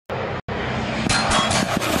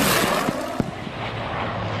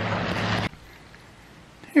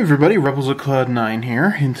everybody, Rebels at Cloud 9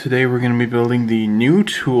 here, and today we're going to be building the new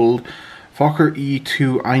tooled Fokker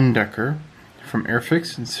E.II Eindecker from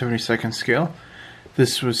Airfix in 72nd scale.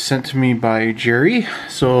 This was sent to me by Jerry,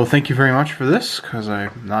 so thank you very much for this, because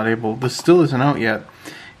I'm not able, this still isn't out yet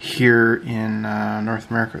here in North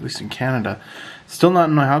America, at least in Canada. It's still not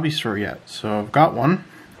in my hobby store yet, so I've got one,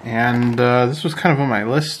 and this was kind of on my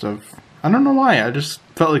list of, I don't know why, I just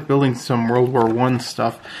felt like building some World War I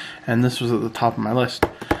stuff, and this was at the top of my list.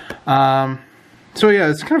 So yeah,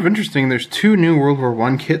 it's kind of interesting. There's two new World War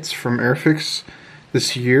I kits from Airfix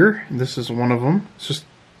this year. This is one of them. It's just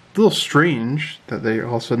a little strange that they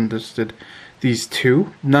all of a sudden just did these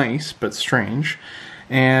two. Nice, but strange.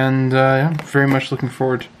 And I'm very much looking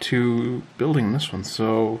forward to building this one.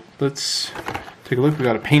 So let's take a look. We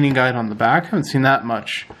got a painting guide on the back. I haven't seen that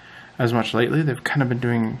as much lately. They've kind of been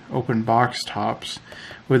doing open box tops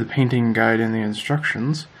with a painting guide and the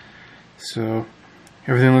instructions. So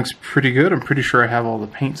everything looks pretty good. I'm pretty sure I have all the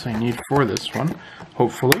paints I need for this one,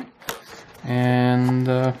 hopefully. And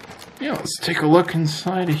yeah, let's take a look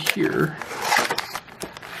inside of here.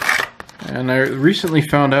 And I recently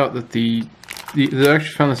found out that they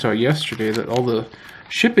actually found this out yesterday, that all the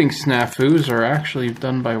shipping snafus are actually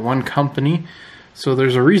done by one company. So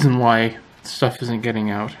there's a reason why stuff isn't getting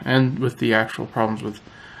out, and with the actual problems with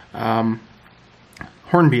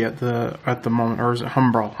Hornby at the moment, or is it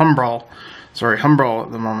Humbrol? Sorry, Humbrol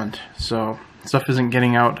at the moment. So stuff isn't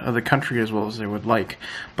getting out of the country as well as they would like.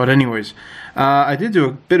 But anyways, I did do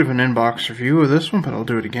a bit of an inbox review of this one, but I'll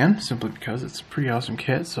do it again simply because it's a pretty awesome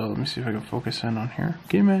kit. So let me see if I can focus in on here.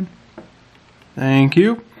 Game in. Thank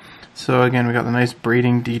you. So again, we got the nice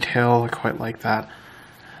braiding detail. I quite like that.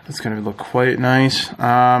 It's going to look quite nice.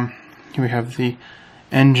 Here we have the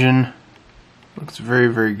engine. Looks very,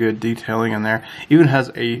 very good detailing in there. Even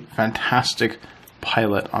has a fantastic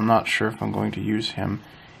pilot. I'm not sure if I'm going to use him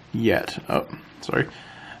yet. Oh, sorry.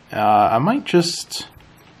 I might just...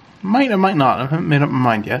 I might not. I haven't made up my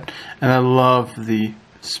mind yet. And I love the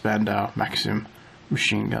Spandau Maxim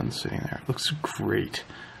machine gun sitting there. It looks great.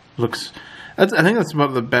 I think that's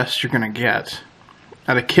about the best you're going to get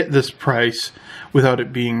at a kit this price without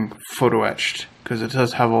it being photo etched, because it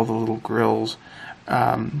does have all the little grills,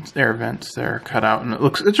 air vents there cut out, and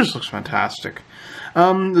it just looks fantastic.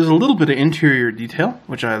 There's a little bit of interior detail,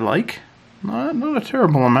 which I like. Not a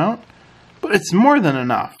terrible amount, but it's more than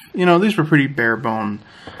enough. You know, these were pretty bare bone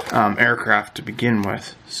aircraft to begin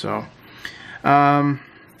with. So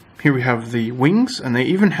here we have the wings, and they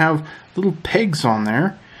even have little pegs on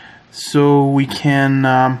there, so we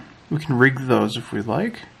can rig those if we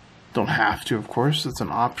like. Don't have to, of course. It's an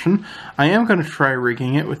option. I am going to try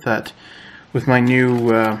rigging it with my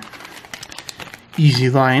new Easy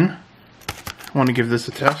Line. I want to give this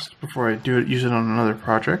a test before I use it on another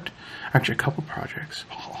project. Actually, a couple projects.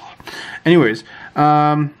 Anyways,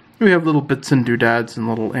 we have little bits and doodads and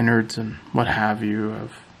little innards and what have you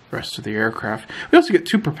of the rest of the aircraft. We also get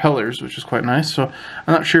two propellers, which is quite nice. So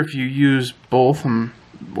I'm not sure if you use both,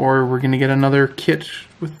 or we're going to get another kit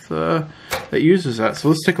with that uses that. So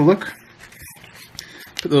let's take a look.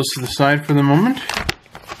 Put those to the side for the moment.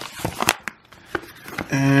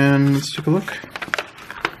 And let's take a look.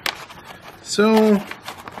 So,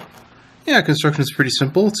 yeah, construction is pretty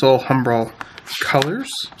simple. It's all Humbrol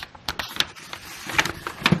colors,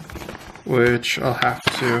 which I'll have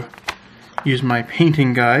to use my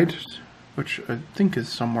painting guide, which I think is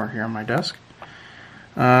somewhere here on my desk.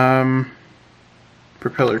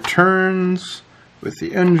 Propeller turns with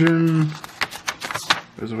the engine.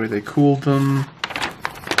 There's the way they cooled them.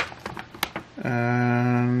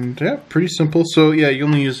 And yeah, pretty simple. So yeah, you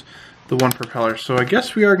only use the one propeller. So I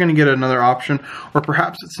guess we are going to get another option, or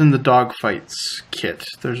perhaps it's in the dogfights kit.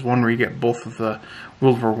 There's one where you get both of the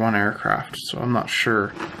World War I aircraft. So I'm not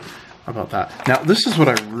sure about that. Now this is what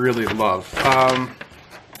I really love.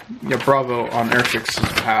 Yeah, bravo on Airfix's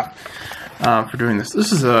behalf for doing this.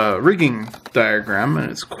 This is a rigging diagram,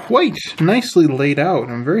 and it's quite nicely laid out.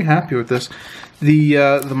 I'm very happy with this.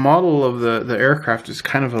 The model of the aircraft is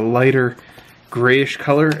kind of a lighter grayish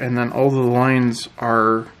color, and then all the lines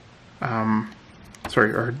are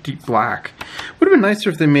deep black. Would have been nicer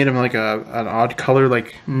if they made them like an odd color,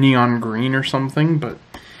 like neon green or something, but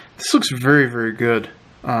this looks very, very good.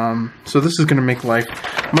 So this is going to make life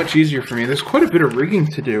much easier for me. There's quite a bit of rigging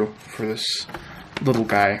to do for this little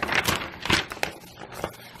guy.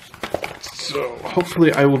 So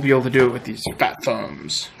hopefully I will be able to do it with these fat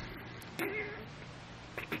thumbs.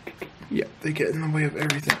 Yeah, they get in the way of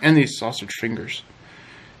everything. And these sausage fingers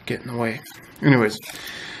get in the way. Anyways.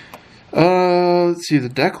 Let's see, the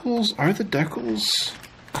decals. Are the decals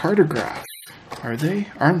cartograph? Are they?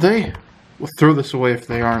 Aren't they? We'll throw this away if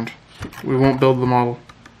they aren't. We won't build the model.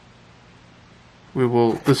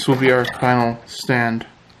 This will be our final stand.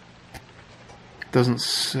 Doesn't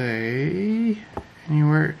say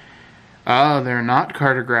anywhere. Ah, they're not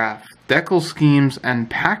cartograph. Decal schemes and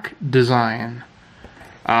pack design.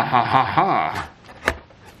 Ah ha ha ha.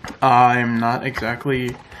 I'm not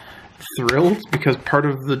exactly thrilled because part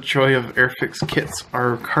of the joy of Airfix kits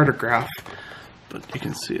are cartograph. But you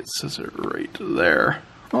can see it says it right there.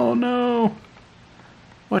 Oh no.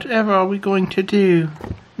 Whatever are we going to do,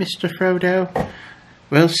 Mr. Frodo?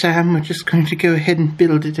 Well, Sam, we're just going to go ahead and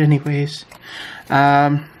build it anyways.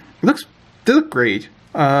 They look great.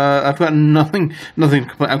 I've got nothing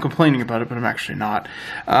I'm complaining about it, but I'm actually not.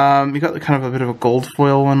 You got kind of a bit of a gold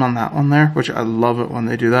foil one on that one there, which I love it when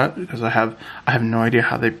they do that, because I have no idea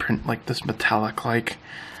how they print like this metallic like.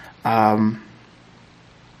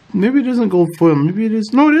 Maybe it isn't gold foil, maybe it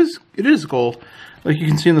is. No, it is gold. Like you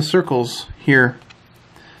can see in the circles here.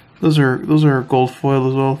 Those are gold foil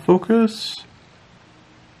as well. Focus.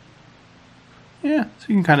 Yeah, so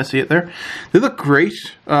you can kind of see it there. They look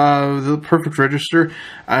great. The perfect register.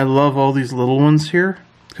 I love all these little ones here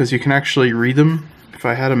because you can actually read them. If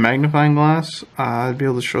I had a magnifying glass, I'd be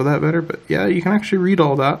able to show that better. But yeah, you can actually read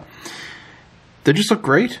all that. They just look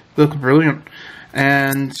great. They look brilliant.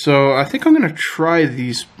 And so I think I'm going to try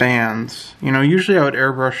these bands. You know, usually I would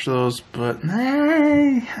airbrush those, but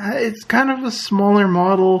it's kind of a smaller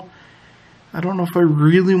model. I don't know if I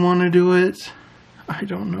really want to do it. I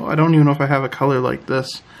don't know. I don't even know if I have a color like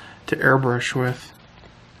this to airbrush with.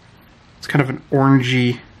 It's kind of an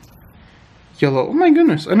orangey yellow. Oh my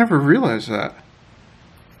goodness, I never realized that.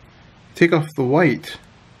 Take off the white.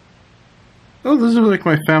 Oh, those are like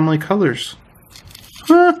my family colors.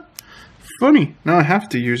 Huh. Funny. Now I have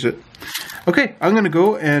to use it. Okay, I'm going to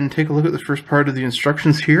go and take a look at the first part of the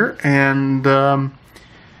instructions here, and I'm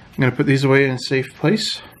going to put these away in a safe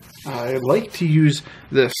place. I like to use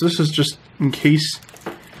this. This is just in case,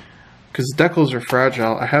 because the decals are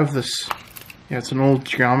fragile. I have this, yeah, it's an old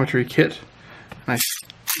geometry kit, and I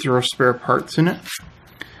throw spare parts in it.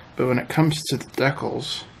 But when it comes to the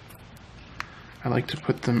decals, I like to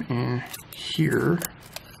put them in here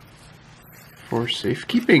for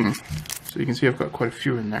safekeeping. So you can see I've got quite a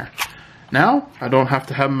few in there. Now, I don't have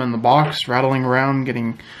to have them in the box, rattling around,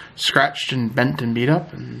 getting scratched and bent and beat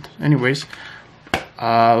up. And anyways,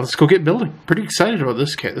 let's go get building. Pretty excited about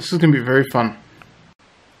this kit. This is going to be very fun.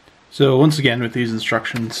 So once again, with these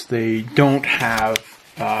instructions, they don't have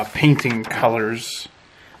painting colors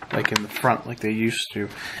like in the front like they used to.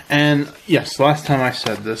 And yes, last time I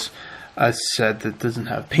said this, I said that it doesn't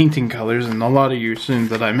have painting colors, and a lot of you assumed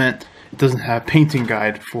that I meant it doesn't have painting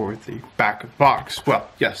guide for the back of the box. Well,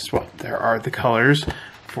 yes, well, there are the colors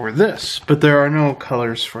for this, but there are no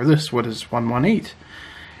colors for this. What is 118?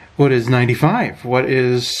 What is 95? What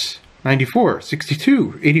is 94,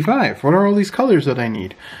 62, 85? What are all these colors that I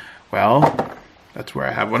need? Well, that's where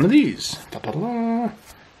I have one of these. Ta-da-da.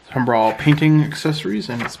 Humbrol painting accessories,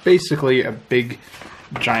 and it's basically a big,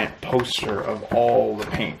 giant poster of all the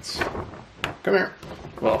paints. Come here.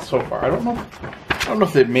 Well, so far, I don't know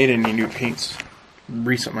if they've made any new paints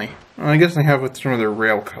recently. Well, I guess they have with some of their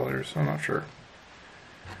rail colors. I'm not sure.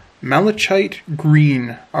 Malachite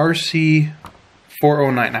Green RC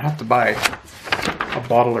 409. I have to buy a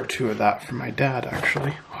bottle or two of that for my dad,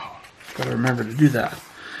 actually. Oh, gotta remember to do that.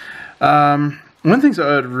 One of the things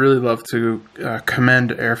I would really love to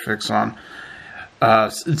commend Airfix on,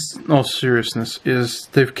 in all seriousness, is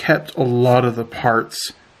they've kept a lot of the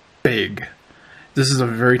parts big. This is a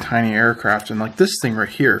very tiny aircraft, and like this thing right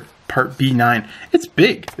here, part B9, it's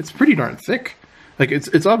big. It's pretty darn thick. Like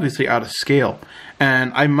it's obviously out of scale,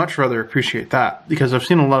 and I much rather appreciate that, because I've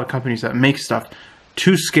seen a lot of companies that make stuff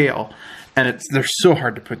to scale, and they're so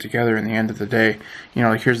hard to put together in the end of the day. You know,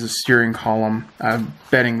 like here's the steering column. I'm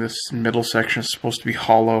betting this middle section is supposed to be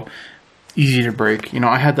hollow, easy to break. You know,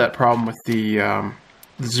 I had that problem with the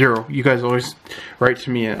Zero. You guys always write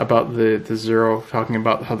to me about the Zero, talking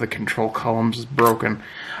about how the control columns is broken.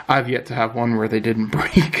 I've yet to have one where they didn't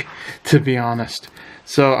break, to be honest.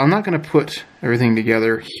 So I'm not going to put everything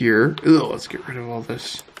together here. Ugh, let's get rid of all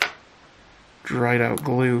this dried out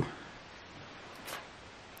glue.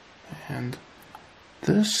 And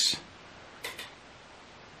this,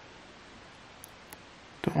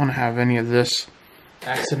 don't want to have any of this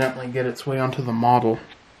accidentally get its way onto the model.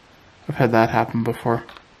 I've had that happen before.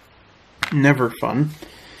 Never fun.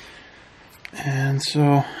 And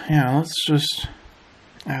so, yeah, let's just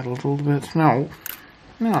add a little bit. No.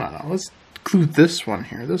 Let's glue this one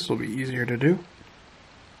here. This will be easier to do.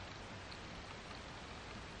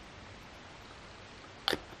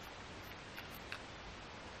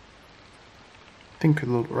 think a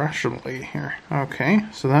little rationally here. Okay,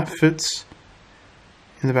 so that fits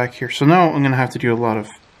in the back here. So now I'm going to have to do a lot of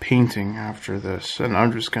painting after this, and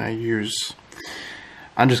I'm just going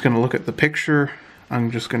to look at the picture.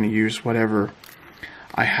 I'm just going to use whatever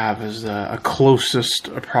I have as a closest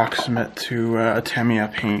approximate to a Tamiya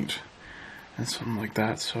paint and something like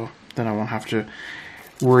that, so then I won't have to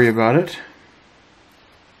worry about it.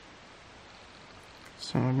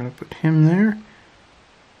 So I'm going to put him there.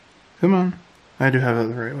 Come on. I do have it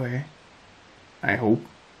the right way. I hope.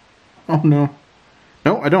 Oh no.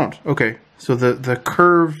 No, I don't. Okay, so the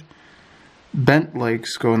curved bent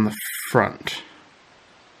legs go in the front.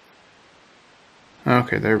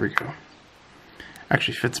 Okay, there we go.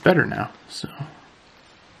 Actually fits better now, so.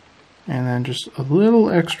 And then just a little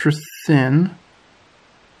extra thin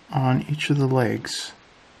on each of the legs.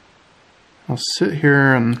 I'll sit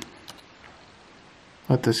here and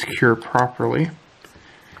let this cure properly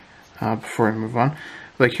before I move on.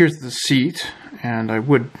 Like, here's the seat, and I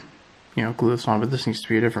would, you know, glue this on, but this needs to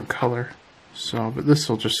be a different color. So, but this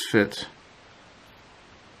will just fit.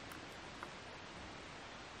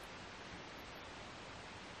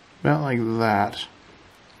 About like that.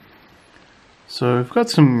 So I've got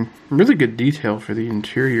some really good detail for the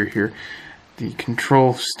interior here. The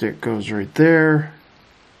control stick goes right there.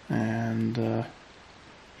 And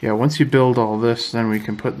yeah, once you build all this, then we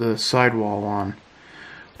can put the sidewall on.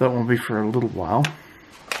 That won't be for a little while.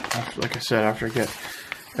 After, like I said, after I get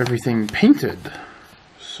everything painted.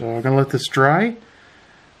 So I'm going to let this dry.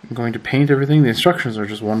 I'm going to paint everything. The instructions are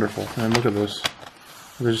just wonderful. And look at this.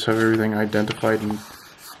 They just have everything identified and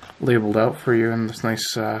labeled out for you in this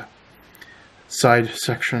nice side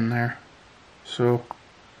section there. So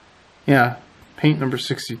yeah, paint number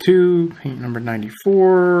 62, paint number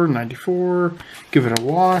 94, 94, give it a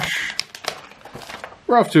wash.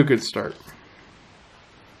 We're off to a good start.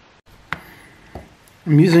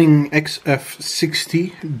 I'm using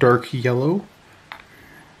XF60 dark yellow,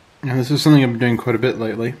 and this is something I've been doing quite a bit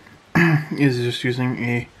lately, is just using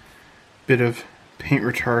a bit of paint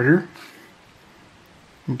retarder.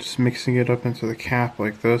 I'm just mixing it up into the cap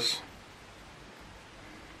like this.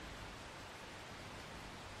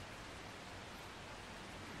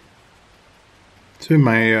 So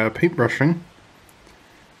my paint brushing,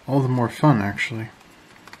 all the more fun actually.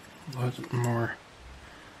 A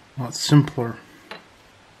lot simpler.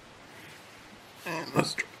 And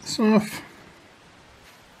let's dry this off.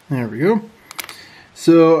 There we go.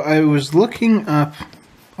 So I was looking up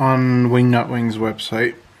on Wingnut Wings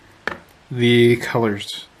website the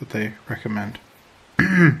colors that they recommend.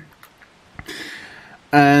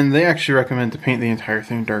 And they actually recommend to paint the entire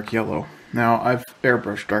thing dark yellow. Now, I've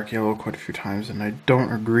airbrushed dark yellow quite a few times and I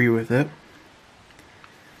don't agree with it.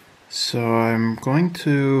 So I'm going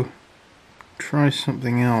to try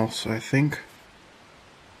something else, I think.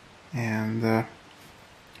 And I'm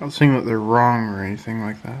not saying that they're wrong or anything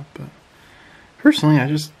like that, but personally I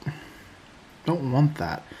just don't want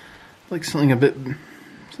that. I like something a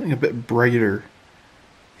bit brighter.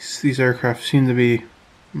 These aircraft seem to be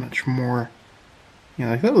much more, you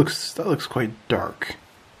know, like that looks quite dark.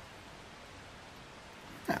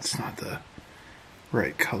 That's not the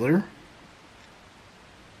right color.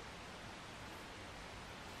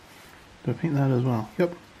 Do I paint that as well?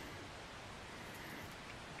 Yep.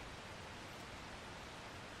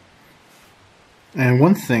 And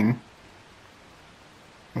one thing,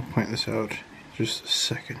 I'll point this out in just a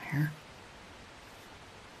second here.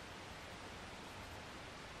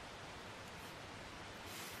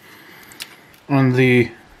 On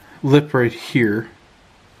the lip right here,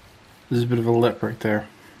 there's a bit of a lip right there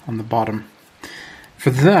on the bottom. For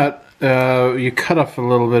that, you cut off a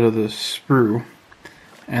little bit of the sprue,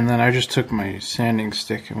 and then I just took my sanding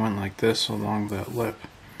stick and went like this along that lip.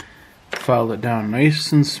 Filed it down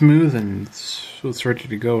nice and smooth, and it's ready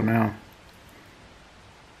to go now.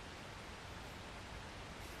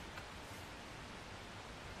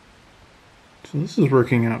 So this is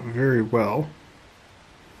working out very well.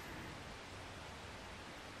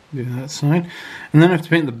 Do that side. And then I have to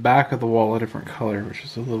paint the back of the wall a different color, which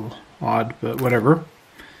is a little odd, but whatever.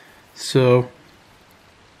 So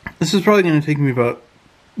this is probably going to take me about,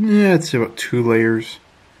 I'd say about 2 layers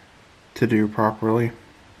to do properly.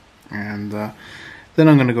 And then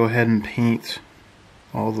I'm going to go ahead and paint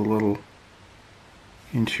all the little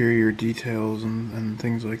interior details and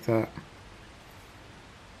things like that.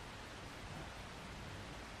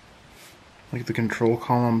 Like the control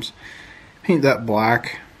columns. Paint that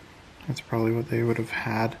black. That's probably what they would have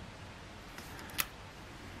had.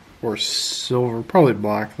 Or silver. Probably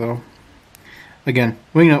black though. Again,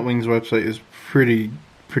 Wingnut Wings website is pretty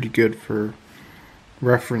good for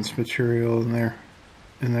reference material in there.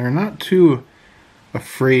 and they're not too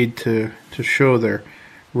afraid to show their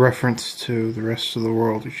reference to the rest of the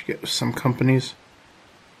world, which you get with some companies.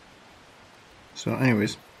 So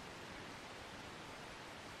anyways,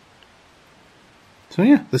 so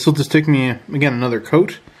yeah, this will just take me, again, another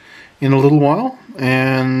coat in a little while,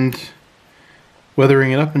 and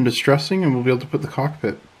weathering it up and distressing, and we'll be able to put the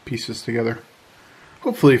cockpit pieces together,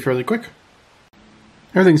 hopefully fairly quick.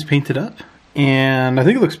 Everything's painted up, and I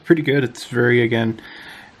think it looks pretty good. It's very, again,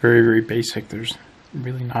 very basic. There's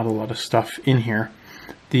really not a lot of stuff in here.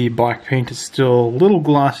 The black paint is still a little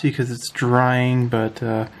glossy because it's drying, but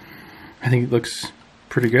I think it looks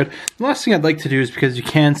pretty good. The last thing I'd like to do is, because you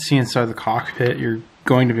can see inside the cockpit, you're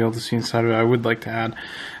going to be able to see inside of it, I would like to add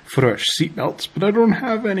photo etch seat belts, but I don't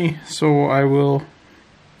have any, so I will,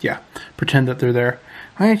 yeah, pretend that they're there.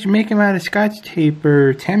 Why don't you make them out of Scotch tape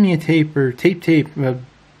or Tamiya tape or tape?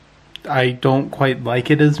 I don't quite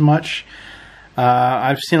like it as much.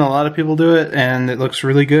 I've seen a lot of people do it, and it looks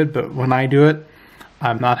really good, but when I do it,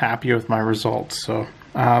 I'm not happy with my results, so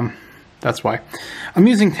that's why. I'm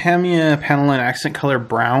using Tamiya Panaline Accent Color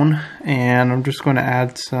Brown, and I'm just going to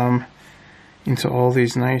add some into all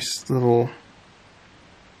these nice little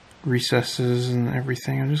recesses and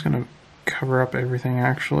everything. I'm just going to cover up everything,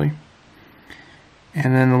 actually.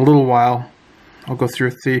 And then in a little while, I'll go through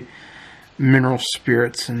with the mineral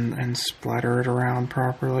spirits and splatter it around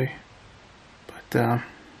properly. But yeah,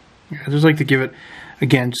 I just like to give it,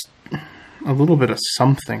 again, just a little bit of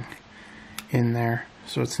something in there,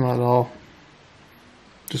 so it's not all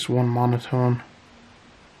just one monotone.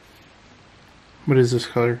 What is this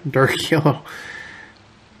color? Dark yellow.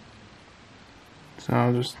 So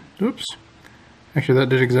I'll just, oops. Actually, that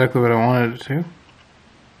did exactly what I wanted it to.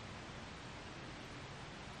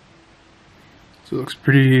 So it looks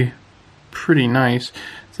pretty nice.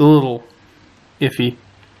 It's a little iffy.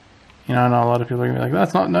 You know, I know a lot of people are going to be like,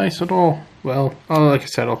 that's not nice at all. Well, like I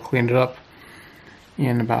said, I'll clean it up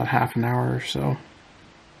in about half an hour or so.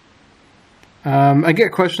 I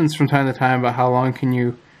get questions from time to time about how long can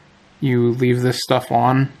you leave this stuff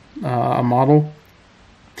on a model.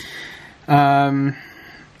 I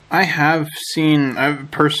have seen,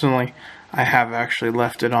 personally, I have actually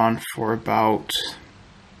left it on for about,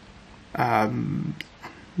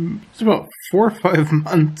 it's about 4 or 5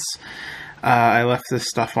 months. I left this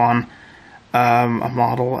stuff on a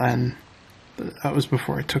model, and that was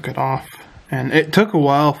before I took it off. And it took a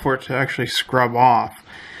while for it to actually scrub off,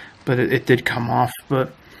 but it did come off.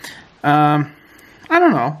 But I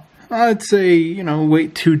don't know. I'd say, you know,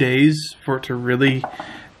 wait 2 days for it to really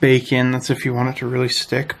bake in. That's if you want it to really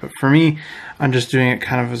stick. But for me, I'm just doing it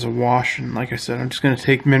kind of as a wash. And like I said, I'm just going to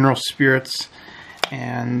take mineral spirits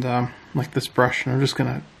and like this brush, and I'm just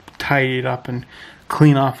going to tidy it up and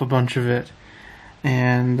clean off a bunch of it.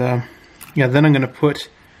 And yeah, then I'm going to put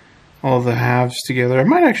all the halves together. I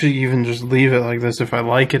might actually even just leave it like this if I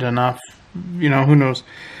like it enough. You know, who knows?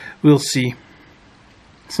 We'll see.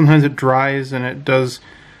 Sometimes it dries and it does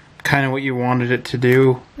kind of what you wanted it to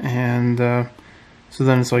do, and so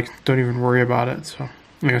then it's like, don't even worry about it. So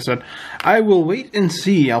like I said, I will wait and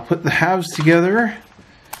see. I'll put the halves together,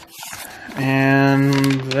 and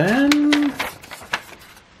then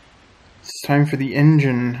it's time for the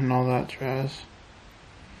engine and all that jazz.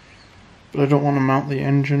 But I don't want to mount the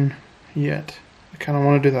engine yet. I kind of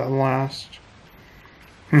want to do that last.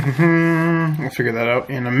 I'll figure that out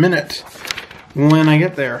in a minute when I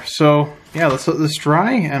get there. So yeah, let's let this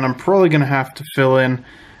dry, and I'm probably going to have to fill in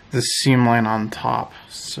the seam line on top.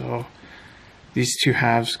 So these two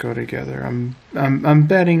halves go together. I'm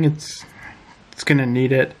betting it's going to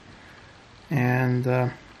need it,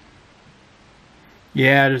 and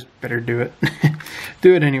yeah, I just better do it.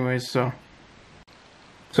 Do it anyways. So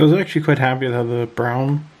I was actually quite happy with how the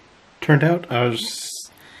brown turned out. I was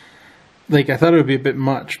like, I thought it would be a bit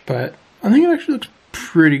much, but I think it actually looks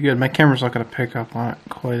pretty good. My camera's not going to pick up on it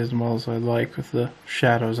quite as well as I'd like with the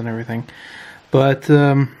shadows and everything. But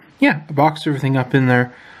yeah, I boxed everything up in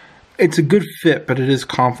there. It's a good fit, but it is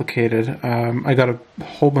complicated. I got a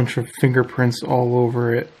whole bunch of fingerprints all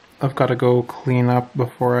over it. I've got to go clean up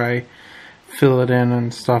before I fill it in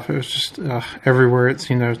and stuff. It was just everywhere. It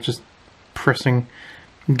seemed I was just pressing,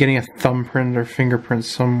 getting a thumbprint or fingerprint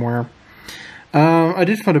somewhere. I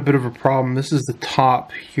did find a bit of a problem. This is the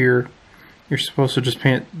top here. You're supposed to just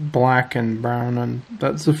paint it black and brown, and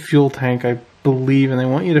that's the fuel tank, I believe, and they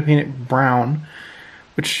want you to paint it brown,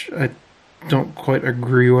 which I don't quite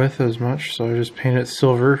agree with as much, so I just painted it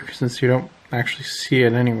silver since you don't actually see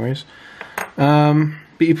it anyways. But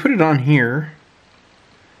you put it on here,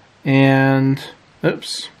 and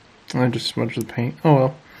oops, I just smudged the paint.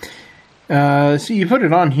 Oh See, you put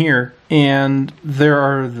it on here, and there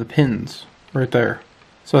are the pins right there.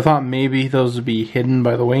 So I thought maybe those would be hidden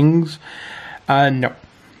by the wings. No,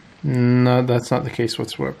 that's not the case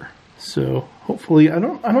whatsoever. So hopefully, it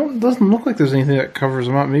doesn't look like there's anything that covers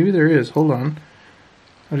them up. Maybe there is. Hold on.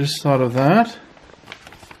 I just thought of that.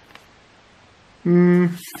 No,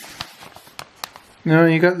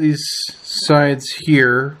 you got these sides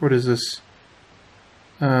here. What is this?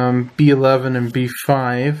 B11 and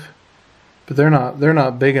B5, but they're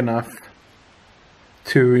not big enough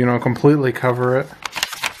to, completely cover it.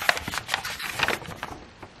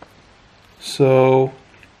 So,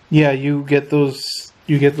 yeah, you get those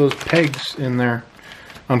pegs in there,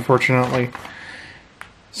 unfortunately.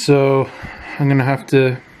 So I'm gonna have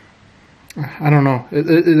to. I don't know.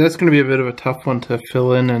 That's gonna be a bit of a tough one to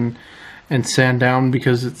fill in and sand down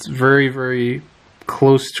because it's very, very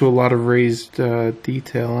close to a lot of raised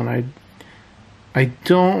detail, and I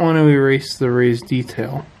don't want to erase the raised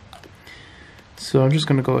detail. So I'm just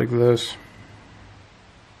gonna go like this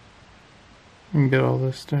and get all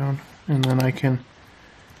this down, and then I can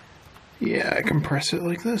press it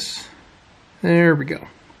like this. There we go.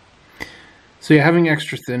 So yeah, having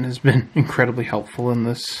extra thin has been incredibly helpful on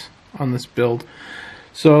this build.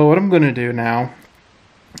 So what I'm gonna do now,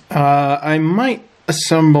 I might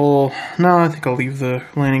assemble. No, I think I'll leave the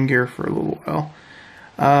landing gear for a little while.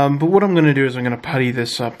 But what I'm gonna do is I'm gonna putty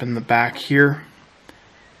this up in the back here,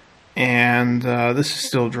 and this is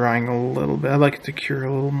still drying a little bit. I like it to cure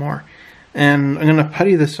a little more, and I'm gonna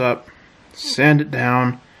putty this up, sand it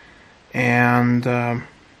down, and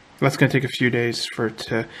that's gonna take a few days for it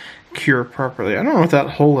to cure properly. I don't know what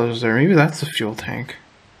that hole is there. Maybe that's the fuel tank.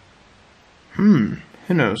 Who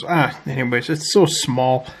knows? Anyways, it's so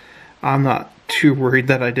small. I'm not too worried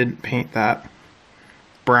that I didn't paint that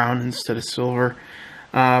brown instead of silver.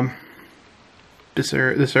 This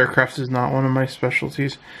aircraft is not one of my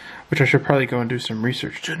specialties, which I should probably go and do some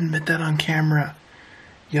research. Shouldn't admit that on camera,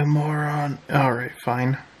 you moron. Alright,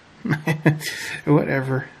 fine.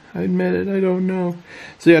 Whatever. I admit it, I don't know.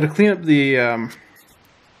 So yeah, to clean up the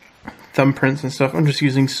thumbprints and stuff, I'm just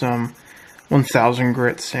using some 1000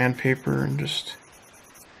 grit sandpaper and just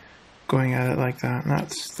going at it like that. And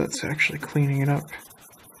that's actually cleaning it up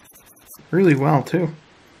really well too.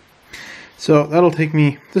 So that'll take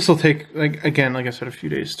me, this will take, like I said, a few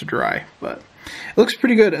days to dry, but it looks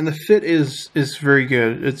pretty good, and the fit is very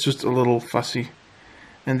good. It's just a little fussy.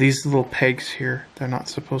 And these little pegs here, they're not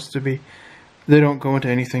supposed to be, they don't go into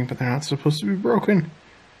anything, but they're not supposed to be broken.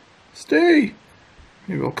 Stay!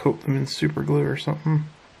 Maybe I'll coat them in super glue or something.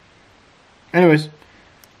 Anyways,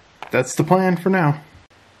 that's the plan for now.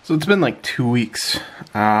 So it's been like 2 weeks.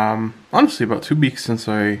 Honestly, about 2 weeks since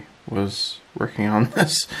I was working on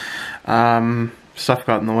this. Stuff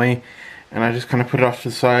got in the way, and I just kind of put it off to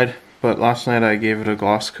the side. But last night I gave it a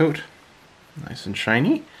gloss coat, nice and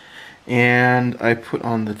shiny, and I put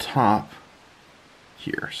on the top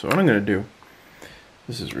here. So what I'm gonna do,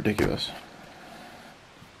 this is ridiculous.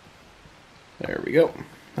 There we go.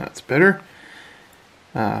 That's better.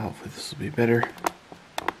 Hopefully this will be better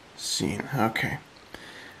seen. Okay.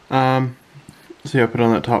 See, I put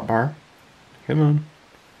on that top bar. Come on.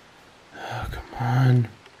 Oh, come on.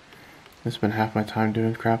 I spent half my time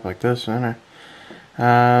doing crap like this, haven't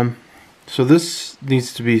I? So this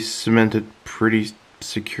needs to be cemented pretty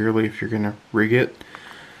securely if you're gonna rig it.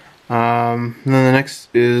 And then the next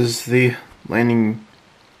is the landing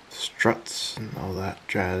struts and all that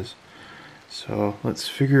jazz. So let's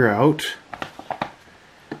figure out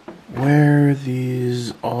where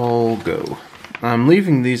these all go. I'm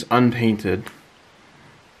leaving these unpainted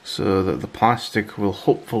so that the plastic will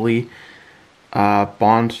hopefully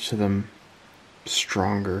bond to them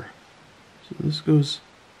stronger. So this goes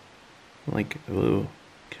like, oh,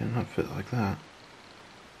 cannot fit like that.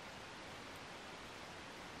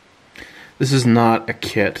 This is not a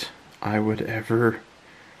kit I would ever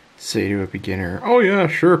say to a beginner, oh yeah,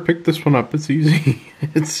 sure, pick this one up, it's easy.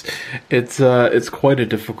 It's quite a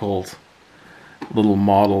difficult little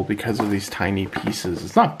model because of these tiny pieces.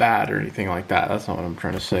 It's not bad or anything like that, that's not what I'm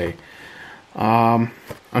trying to say. I'm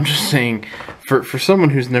just saying, for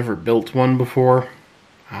someone who's never built one before,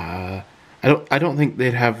 I don't think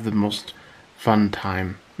they'd have the most fun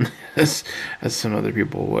time as some other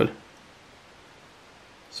people would.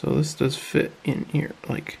 So this does fit in here,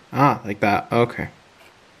 like that. Okay.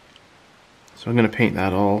 So I'm gonna paint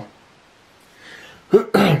that all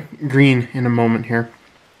green in a moment here.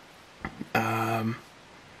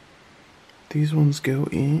 These ones go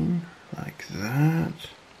in like that.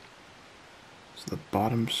 So the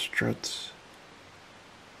bottom struts.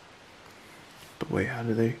 But wait, how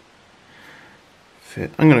do they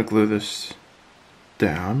fit. I'm gonna glue this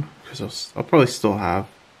down because I'll probably still have.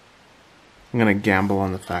 I'm gonna gamble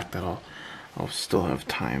on the fact that I'll still have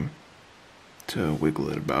time to wiggle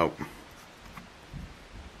it about.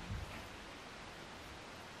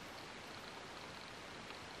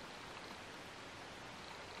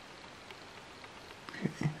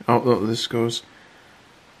 Okay. Oh, this goes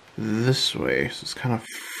this way, so it's kind of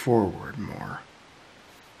forward more.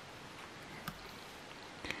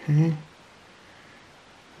 Okay.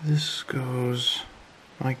 This goes,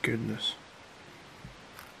 my goodness.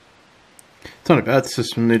 It's not a bad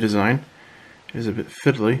system they design. It is a bit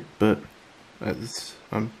fiddly, but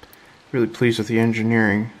I'm really pleased with the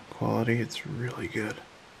engineering quality. It's really good.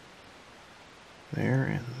 There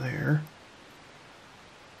and there.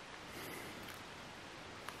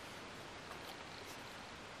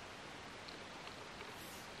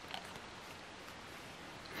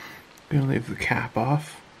 I'm gonna leave the cap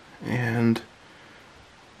off, and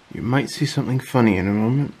you might see something funny in a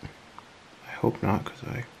moment. I hope not, because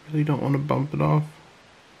I really don't want to bump it off.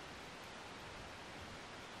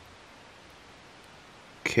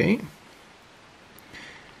 Okay.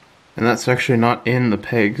 And that's actually not in the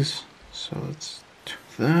pegs, so let's do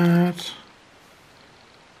that.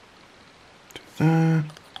 Do that.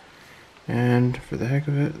 And for the heck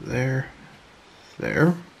of it, there.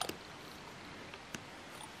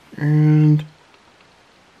 And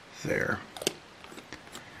there.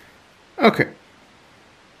 Okay.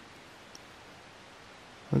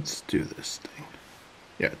 Let's do this thing.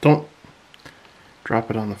 Yeah, don't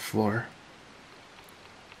drop it on the floor,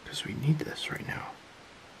 because we need this right now.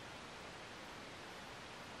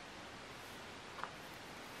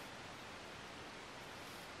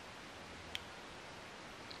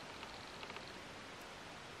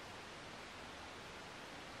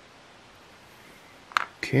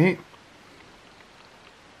 Okay.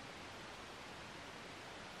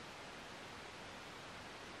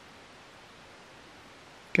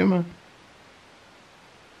 Come on.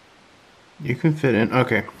 You can fit in.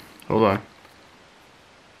 Okay, hold on.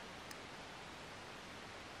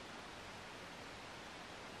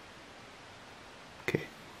 Okay.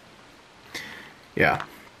 Yeah.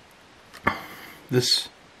 This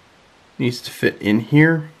needs to fit in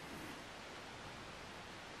here.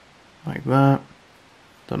 Like that.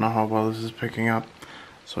 Don't know how well this is picking up,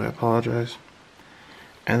 so I apologize.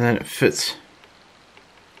 And then it fits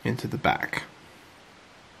into the back.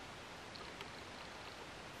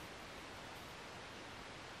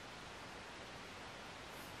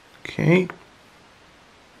 Okay.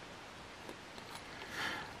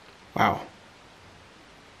 Wow.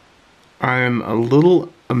 I'm a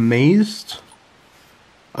little amazed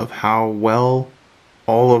of how well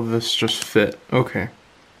all of this just fit. Okay.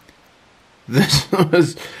 This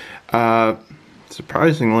was quite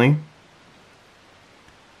surprisingly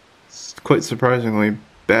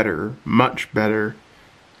better, much better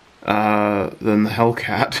than the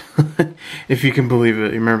Hellcat, if you can believe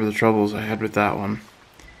it. You remember the troubles I had with that one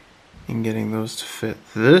in getting those to fit.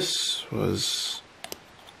 This was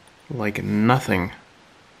like nothing.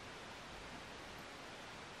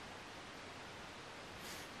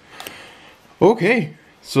 Okay,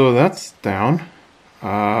 so that's down.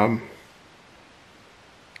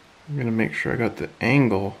 I'm gonna make sure I got the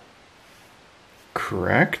angle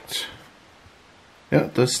correct. Yeah,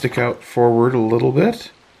 it does stick out forward a little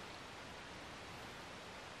bit.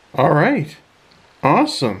 Alright.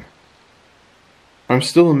 Awesome. I'm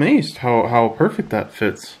still amazed how perfect that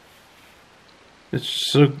fits.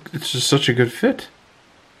 It's just such a good fit.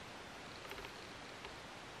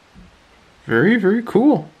 Very, very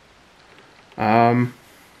cool. Yeah,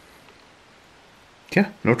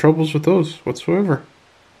 no troubles with those whatsoever.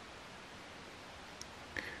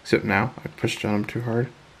 Except now, I pushed on them too hard.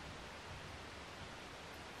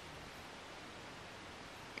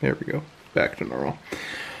 There we go. Back to normal.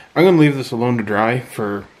 I'm going to leave this alone to dry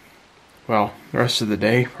for, well, the rest of the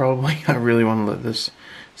day, probably. I really want to let this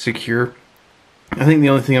secure. I think the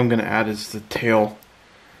only thing I'm going to add is the tail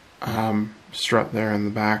strut there in the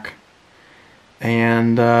back.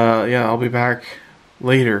 And, yeah, I'll be back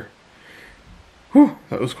later. Whew,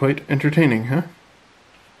 that was quite entertaining, huh?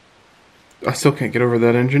 I still can't get over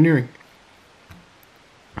that engineering.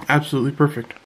 Absolutely perfect.